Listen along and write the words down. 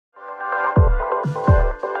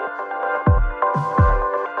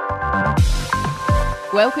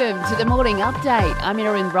Welcome to the Morning Update. I'm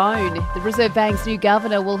Erin Roan. The Reserve Bank's new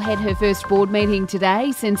governor will head her first board meeting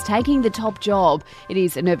today since taking the top job. It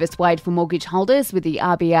is a nervous wait for mortgage holders with the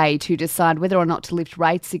RBA to decide whether or not to lift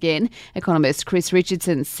rates again. Economist Chris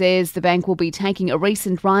Richardson says the bank will be taking a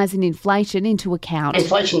recent rise in inflation into account.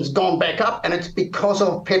 Inflation's gone back up and it's because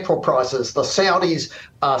of petrol prices. The Saudis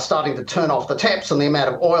are starting to turn off the taps and the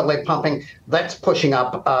amount of oil they're pumping, that's pushing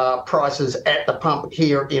up prices at the pump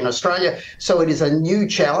here in Australia. So it is a new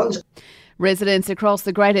challenge. Residents across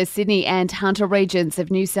the Greater Sydney and Hunter regions of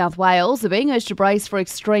New South Wales are being urged to brace for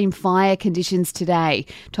extreme fire conditions today.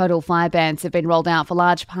 Total fire bans have been rolled out for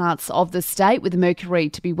large parts of the state, with the mercury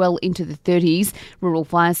to be well into the 30s. Rural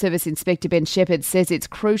Fire Service Inspector Ben Shepherd says it's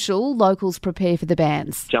crucial locals prepare for the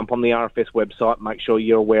bans. Jump on the RFS website, make sure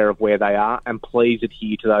you're aware of where they are, and please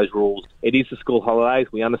adhere to those rules. It is the school holidays.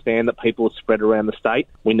 We understand that people are spread around the state.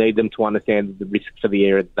 We need them to understand the risk for the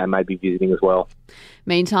area that they may be visiting as well.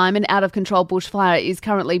 Meantime, an out-of-control bushfire is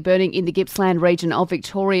currently burning in the Gippsland region of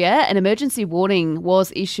Victoria. An emergency warning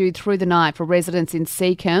was issued through the night for residents in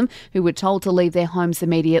Seacombe who were told to leave their homes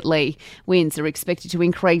immediately. Winds are expected to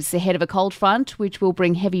increase ahead of a cold front, which will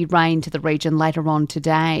bring heavy rain to the region later on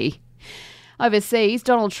today. Overseas,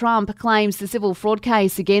 Donald Trump claims the civil fraud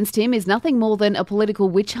case against him is nothing more than a political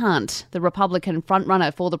witch hunt. The Republican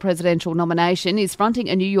frontrunner for the presidential nomination is fronting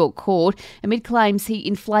a New York court amid claims he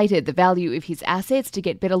inflated the value of his assets to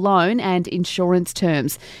get better loan and insurance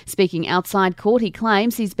terms. Speaking outside court, he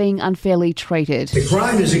claims he's being unfairly treated. The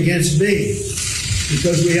crime is against me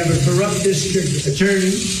because we have a corrupt district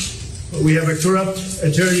attorney, we have a corrupt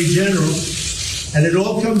attorney general, and it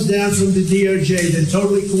all comes down from the DOJ that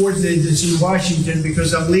totally coordinated this in Washington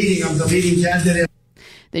because I'm the leading candidate.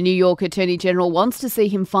 The New York Attorney General wants to see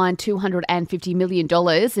him fined $250 million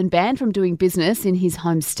and banned from doing business in his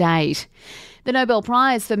home state. The Nobel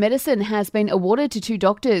Prize for Medicine has been awarded to two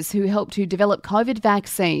doctors who helped to develop COVID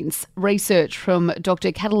vaccines. Research from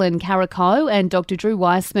Dr. Catalin Carrico and Dr. Drew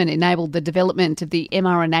Weissman enabled the development of the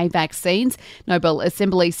mRNA vaccines. Nobel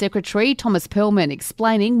Assembly Secretary Thomas Perlman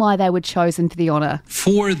explaining why they were chosen for the honour.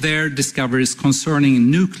 For their discoveries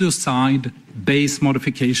concerning nucleoside base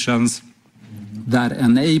modifications that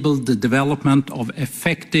enabled the development of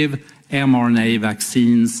effective mRNA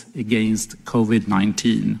vaccines against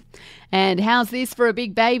COVID-19. And how's this for a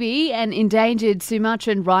big baby? An endangered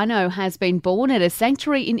Sumatran rhino has been born at a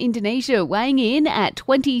sanctuary in Indonesia, weighing in at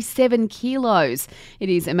 27 kilos. It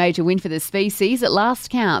is a major win for the species. At last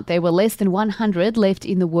count, there were less than 100 left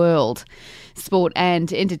in the world. Sport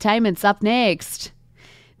and entertainment's up next.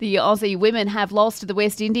 The Aussie women have lost to the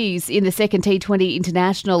West Indies in the second T20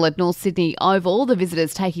 International at North Sydney Oval, the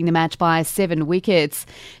visitors taking the match by 7 wickets.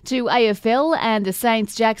 To AFL, and the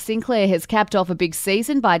Saints' Jack Sinclair has capped off a big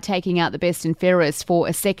season by taking out the best and fairest for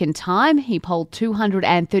a second time. He polled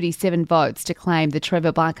 237 votes to claim the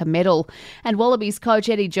Trevor Barker medal. And Wallabies coach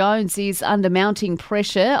Eddie Jones is under mounting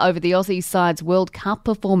pressure over the Aussie side's World Cup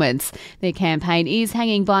performance. Their campaign is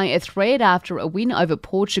hanging by a thread after a win over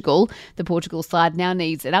Portugal. The Portugal side now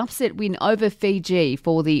needs an upset win over Fiji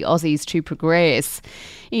for the Aussies to progress.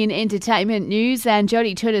 In entertainment news, and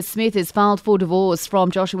Jodie Turner-Smith has filed for divorce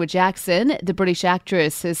from Joshua Jackson. The British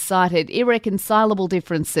actress has cited irreconcilable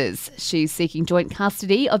differences. She's seeking joint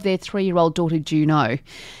custody of their 3-year-old daughter Juno.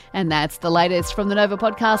 And that's the latest from the Nova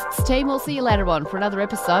Podcasts team. We'll see you later on for another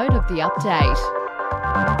episode of The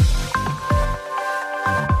Update.